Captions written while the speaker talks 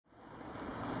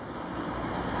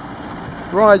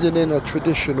Riding in a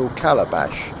traditional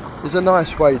calabash is a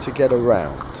nice way to get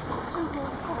around.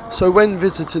 So when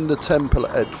visiting the temple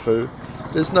at Edfu,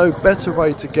 there's no better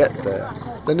way to get there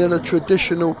than in a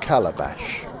traditional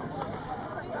calabash.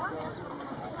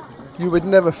 You would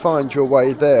never find your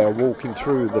way there walking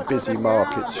through the busy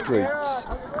market streets.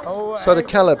 So the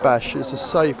calabash is a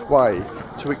safe way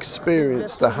to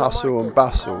experience the hustle and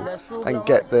bustle and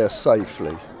get there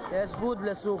safely. That's good,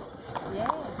 Lasuk.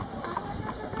 Yes.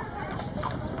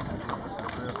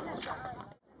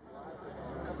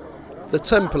 The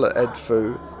temple at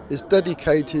Edfu is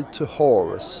dedicated to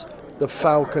Horus, the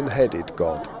falcon-headed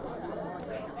god.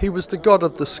 He was the god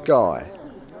of the sky,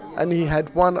 and he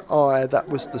had one eye that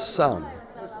was the sun,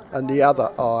 and the other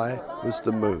eye was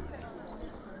the moon.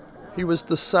 He was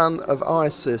the son of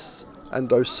Isis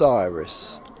and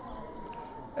Osiris.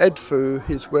 Edfu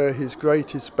is where his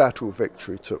greatest battle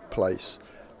victory took place,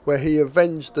 where he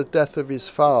avenged the death of his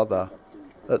father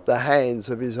at the hands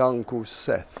of his uncle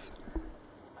Seth.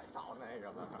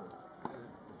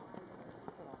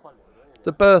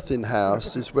 The birthing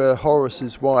house is where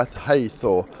Horus's wife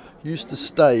Hathor used to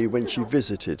stay when she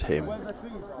visited him.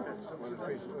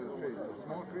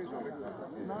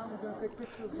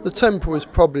 The temple is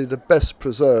probably the best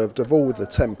preserved of all the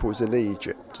temples in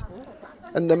Egypt,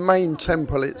 and the main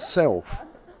temple itself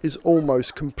is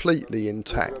almost completely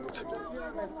intact.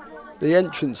 The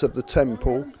entrance of the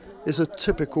temple is a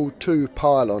typical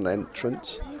two-pylon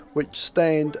entrance which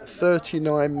stand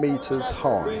 39 metres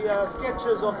high. The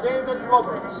sketches of David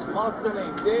Roberts, mark the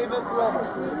name, David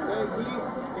Roberts.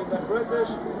 He is a British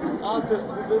artist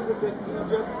who visited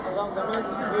Egypt around the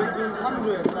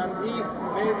mid-1800s, and he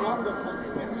made wonderful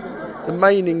sketches. The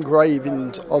main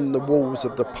engravings on the walls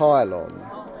of the pylon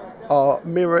are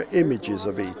mirror images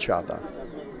of each other.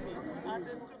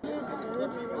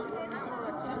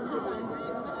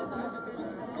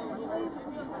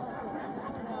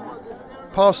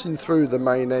 Passing through the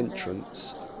main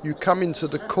entrance, you come into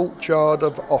the courtyard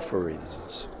of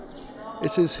offerings.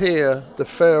 It is here the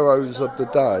pharaohs of the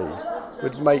day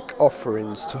would make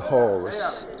offerings to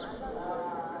Horus.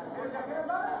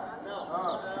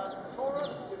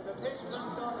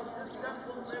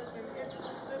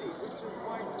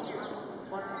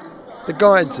 The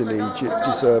guides in Egypt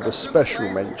deserve a special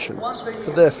mention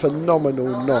for their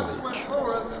phenomenal knowledge.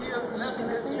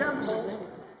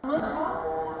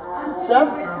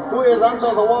 Seth, who is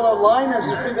under the water line, as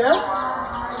you see there,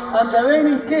 and the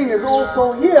reigning king is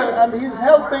also here, and he's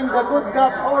helping the good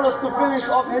god Horus to finish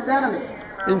off his enemy.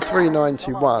 In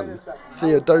 391,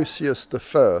 Theodosius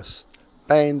I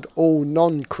banned all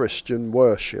non-Christian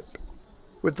worship.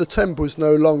 With the temples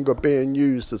no longer being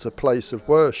used as a place of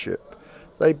worship,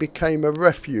 they became a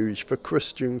refuge for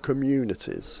Christian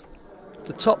communities.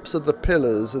 The tops of the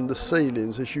pillars and the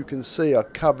ceilings, as you can see, are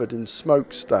covered in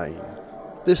smoke stain.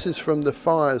 This is from the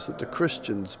fires that the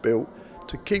Christians built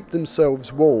to keep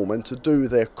themselves warm and to do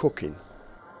their cooking.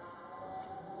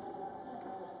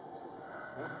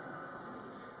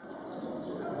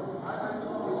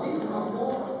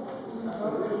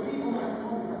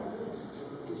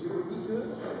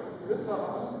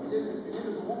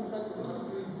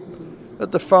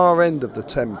 At the far end of the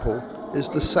temple is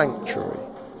the sanctuary.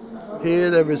 Here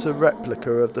there is a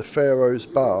replica of the pharaoh's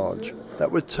barge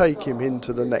that would take him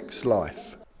into the next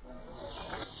life.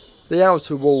 The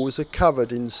outer walls are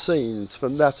covered in scenes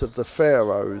from that of the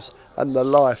pharaohs and the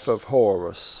life of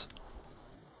Horus.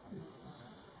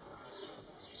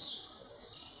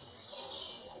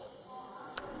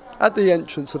 At the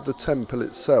entrance of the temple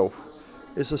itself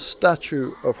is a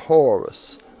statue of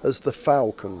Horus as the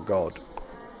falcon god.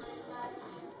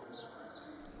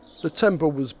 The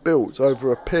temple was built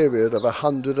over a period of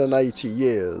 180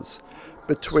 years,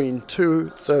 between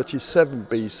 237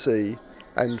 BC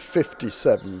and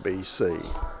 57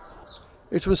 BC.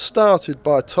 It was started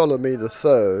by Ptolemy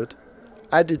III,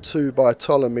 added to by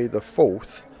Ptolemy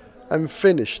IV, and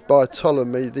finished by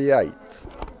Ptolemy VIII.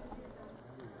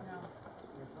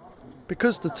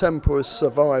 Because the temple has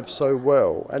survived so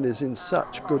well and is in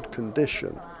such good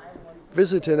condition,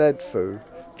 visiting Edfu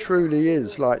truly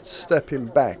is like stepping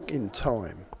back in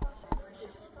time.